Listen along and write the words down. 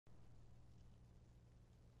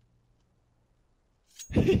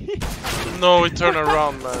No, it turned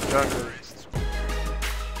around, man. Jungle.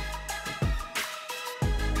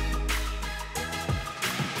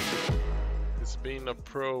 It's being a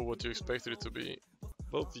pro what you expected it to be.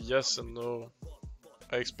 Both yes and no.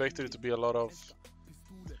 I expected it to be a lot of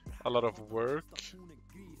work.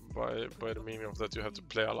 By the meaning of that you have to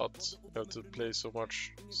play a lot. You have to play so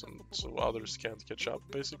much so others can't catch up,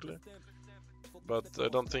 basically. But I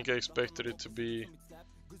don't think I expected it to be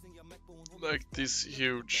like this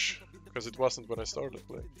huge, because it wasn't when I started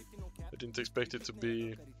playing. I didn't expect it to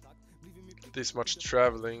be this much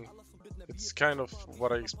traveling. It's kind of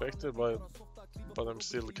what I expected, but I'm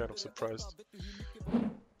still kind of surprised.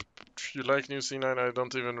 You like new C9? I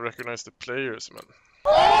don't even recognize the players, man.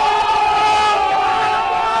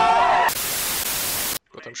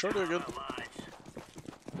 But I'm sure they're good.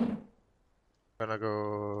 Gonna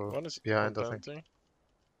go One is behind, I think.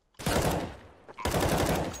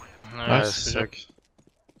 Nice. Sick.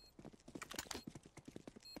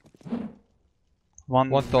 One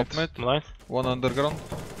top mid, Nice. one underground.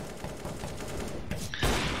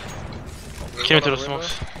 Came into the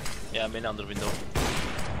smokes. Yeah, main under window.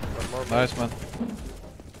 Nice, man.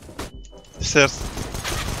 Stairs.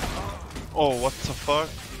 Oh, what the fuck?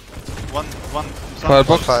 One.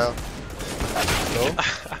 Firebox. Fire.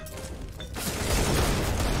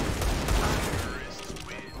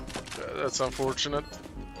 That's unfortunate.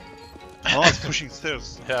 Oh, it's pushing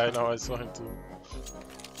stairs. Yeah, I know, I saw him too.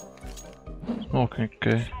 Smoking,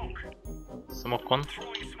 okay. Smoke one.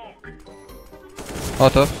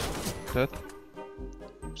 Hot up. Dead.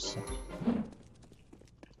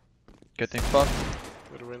 Getting fucked.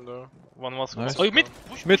 Good window. One was. Nice. Oh, mid!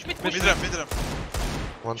 Push, Mid. push, Mid ramp.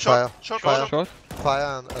 One Short, fire. short, Fire. Short.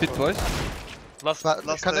 Fire and Hit boys. Last.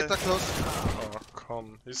 Last, connector close. Oh,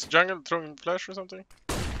 come. Is jungle throwing flash or something?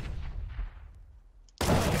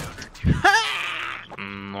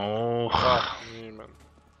 No. Fuck me, man.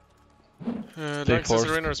 Take Lanxess force.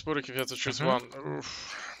 or Inner Sputnik if you have to choose one.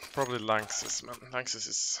 Oof. Probably Lanxess, man. Lanxess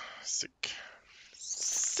is sick.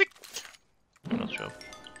 Sick! I'm not sure.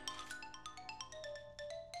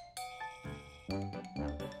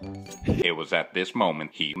 It was at this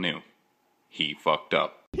moment he knew. He fucked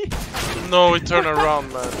up. No, it turned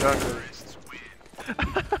around, man. Jungle.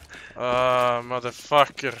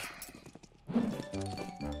 Motherfucker.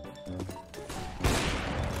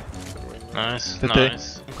 Nice. TT.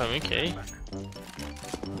 Nice. I'm coming, okay.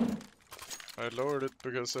 I lowered it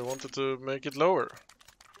because I wanted to make it lower.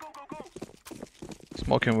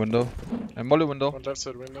 Smoking window. And molly window. One left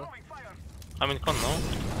side window. I'm in con now.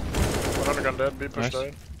 One undergun dead, be pushed Nice.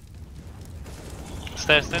 down.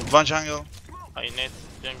 Stairs dead. One jungle. I need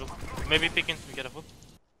jungle. Maybe picking. Be careful.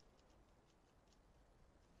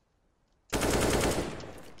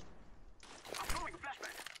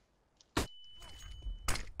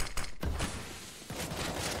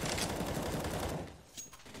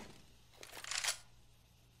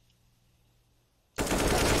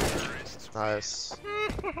 Nice.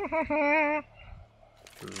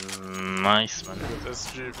 Nice, man. Good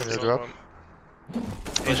SG for Can you drop? someone.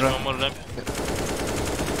 There's no more ramp.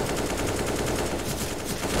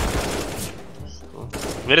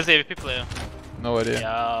 Where is the AVP player? No idea.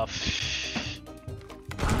 Yeah.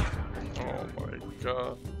 Oh my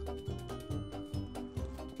god.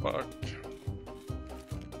 Fuck.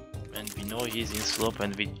 And we know he's in slope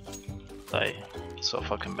and we die. So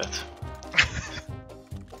fucking bad.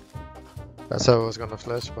 That's how I was gonna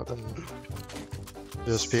flash, but then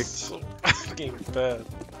just peeked. So fucking bad.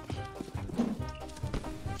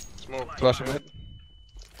 Smoke. Flash mid. mid.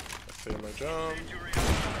 I fail my jump.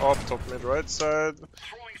 Off top mid right side.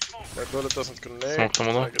 My bullet doesn't connect. Smoke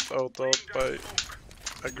someone I up. get out by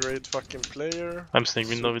a great fucking player. I'm staying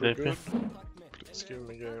window with Super AP. good. Please give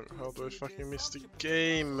me a game. How do I fucking miss the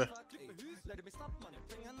game?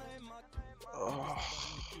 Oh.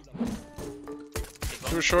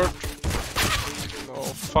 Too short. No,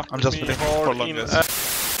 fuck I'm just me waiting hard for long in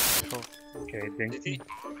guys. Okay, thank you.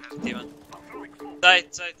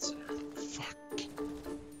 Side. Fuck.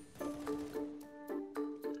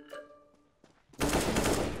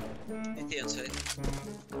 Inte side.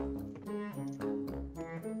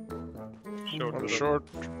 One short,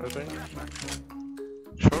 I think.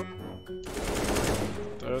 Short.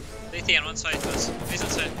 Dead. CT on one side, please. Please on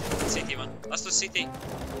side. CT one. Last was CT.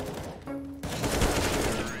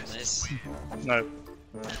 Nice. No.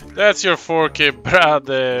 That's your 4K,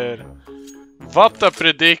 brother. What a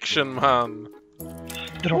prediction, man.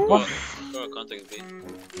 Drop one. Go contact B.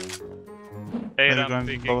 Maybe ramp going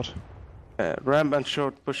peeking. lower. Ramp and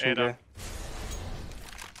short pushing Ada.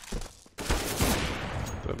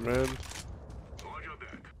 Dead mid.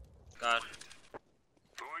 God.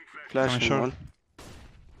 Flashing short. one.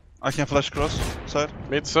 I can flash cross. Side.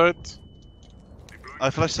 Mid side. I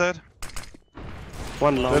flash side.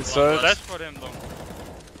 One long. Dead side. Flash for him long.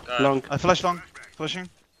 Long. I flash long. Flashing.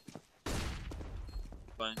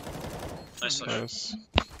 Fine. Nice touch. Nice.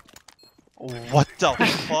 What the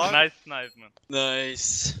fuck? Nice snipe, man.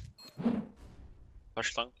 Nice.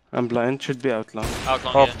 Flash long. I'm blind. Should be out long. Out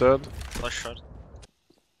long, Half yeah. dead. Flash short.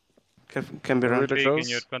 Can be ramp. Really Big in close.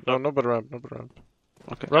 your No, contact. nobody ramp, nobody ramp.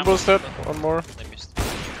 Okay. Rumble's dead. One more. I missed.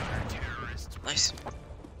 Nice.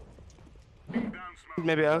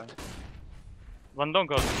 Maybe out. One long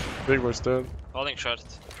goal. Big was dead. Holding short.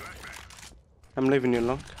 I'm leaving you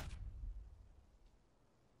long.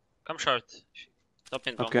 Come short. Top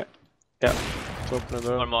in one. Okay. Top mid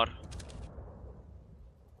there. One more.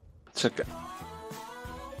 It's okay.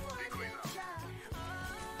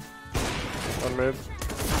 One mid.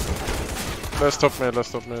 Let's top mid,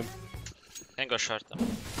 let's top mid. Can go short.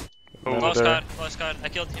 Over Close there. car, close car. I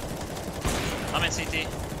killed him. I'm in CT.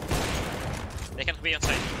 They can be on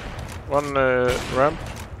site. One ramp.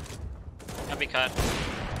 Can be car.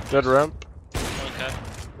 Dead ramp. One car.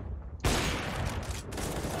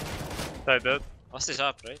 Side dead. What's this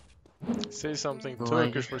up, right? Say something Go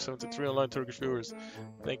Turkish for 73 online Turkish viewers.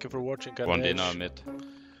 Thank you for watching, One Kadesh. dinner mid.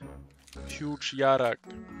 Huge Yarak.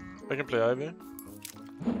 I can play Ivy.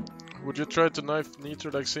 Would you try to knife Nitro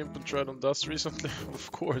like Simple tried on Dust recently?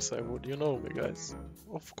 Of course I would, you know me guys.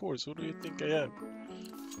 Of course, who do you think I am?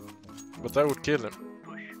 But I would kill him.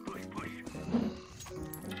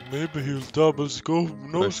 Maybe he'll double scope,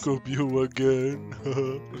 no scope you again.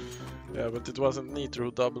 Yeah, but it wasn't Nitro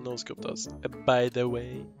who double no scoped us. By the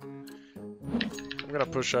way. I'm gonna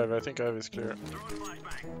push Ivy, I think Ivy is clear.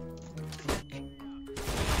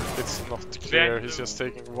 It's not clear, he's just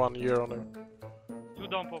taking 1 year on him. Two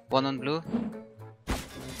down pop. One on blue.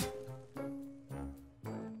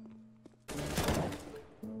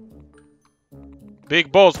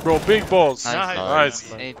 Big balls, bro, big balls! Nice.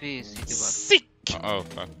 Nice, man. AP is CT bot. Sick! Oh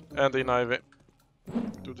fuck. And in Ivy.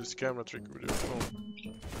 Do this camera trick with your phone.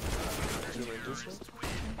 Zoom in this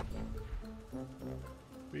one.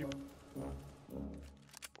 Beep.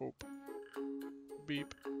 Boop.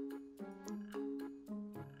 Beep.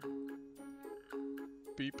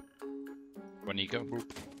 Beep. One eco.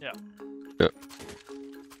 Boop.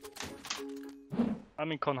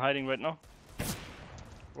 I'm in con hiding right now.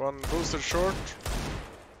 One booster short.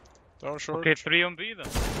 Down short. Okay, 3 on B then.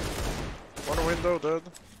 One window dead.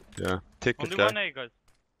 Yeah. Ticket Only there. 1 A, guys.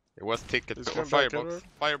 It was ticket He's or coming back firebox. inward.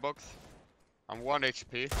 Firebox. I'm 1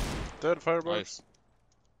 HP. Dead firebox.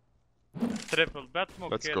 Nice. Triple. Bat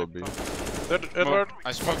smoke. Let's here, go it's B. fine. Dead Edward.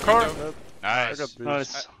 I smoked Car. window. Dead. I Nice. got beat.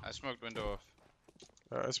 Nice. I smoked window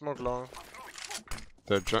off. I smoke long.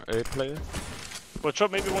 The A player. Watch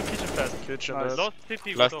out, maybe one kitchen fast. Kitchen Nice. dead. Lost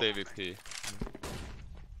city. Last go top. AVP.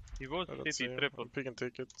 He goes I don't see city him. triple. I'm picking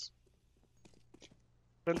tickets.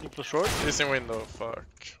 Building for short. He's in window, fuck.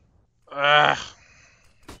 Ah.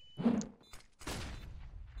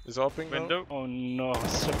 He's hopping now. Window. Oh no,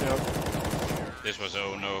 stepping up. This was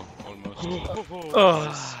oh no, almost.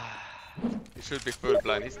 Oh. He should be full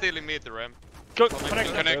blind. He's still in mid the ramp. Go,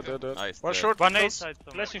 Connect. Dead, dead, dead. Nice. One dead. short. One A close. side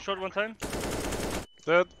somewhere. Flashing short one time.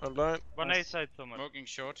 Dead. I'm blind. One A side somewhere. Smoking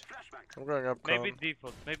short. I'm going up. Maybe Con.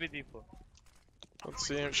 default. Maybe default. Let's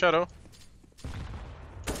see him. Shadow.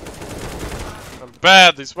 I'm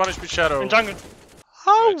bad. He's 1 HP shadow. In jungle.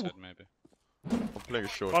 Right side maybe. I'm playing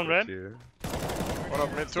short. One red. here. One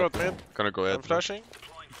up mid, 2 at mid. Gonna go I'm ahead. flashing.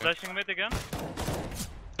 Flashing mid again.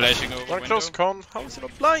 Flashing over One window. close con. How is he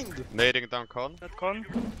not blind? Nading down con That con.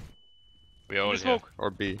 We all You here. smoke. or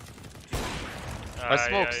B. I I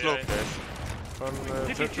smoke slope guys. One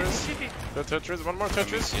City, Tetris. city. Dead Tetris. One more Coming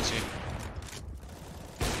Tetris. CT.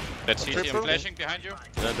 That's CT. Triple. I'm flashing behind you.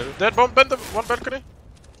 Yeah, there. Dead bomb. Bend the one balcony.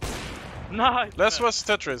 Nice. Last man. was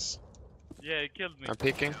Tetris. Yeah, he killed me. I'm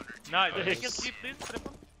peeking. Nice. Nice. He can keep this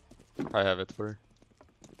triple. I have it for you.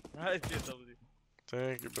 Nice, JW.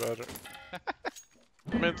 Thank you, brother.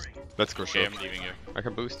 Mid. Let's go Okay, short. I'm leaving you. I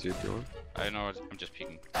can boost you if you want. I know. I'm just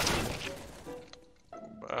peeking.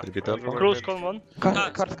 Did you get that everywhere one? Close mid. con one. Ah.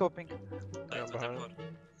 Car scoping. Yeah, behind.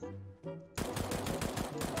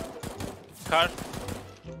 Car.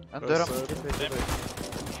 And Left Durham. side. This way, this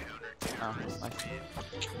way. Ah,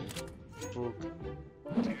 Book.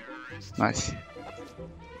 nice. Nice.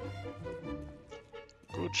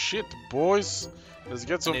 Good shit, boys. Let's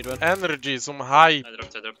get some Need one. energy, some hype. I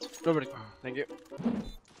dropped. Robert, thank you.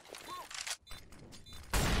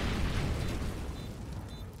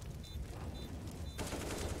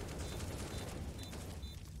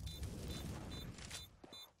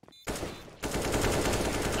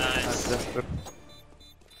 Nice. That's the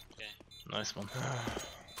Okay. Nice one.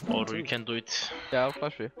 Or you can do it. Yeah, I'll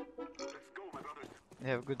flash you. They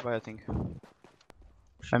have good buy, I think.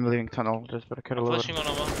 I'm leaving tunnel, just better cut a little. Flashing on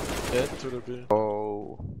a one. To the B.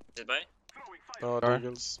 Oh. Is it by? Oh, Sorry.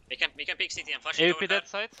 Deagles. We can pick CT and flashing AWP over that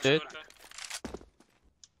side. Dead.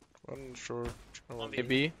 One short. One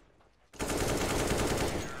Maybe.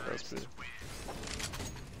 That's B.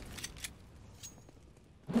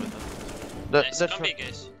 Nice, That's come big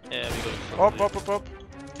guys. Yeah, we got it. Up, up, up, up.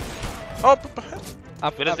 Up!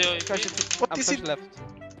 up. Where is the Crash AWP? it. What I'm is push it? left.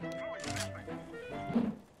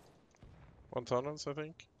 One tunnels, I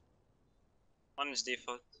think. One is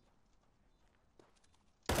default.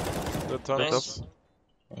 The tunnels.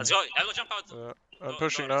 Let's go. I will jump out. Yeah. I'm Go,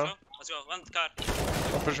 pushing go, now. Let's go. One car.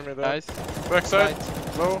 I'm pushing me there. Nice. Backside.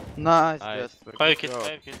 Low. Nice. Nice. Yes. Fire kit, job.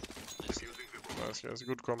 fire kit. Nice guys,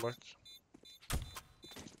 good comeback.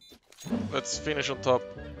 Let's finish on top.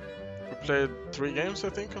 We played 3 games I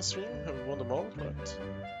think on stream, and we won them all, right?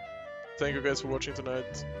 Thank you guys for watching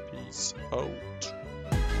tonight. Peace out.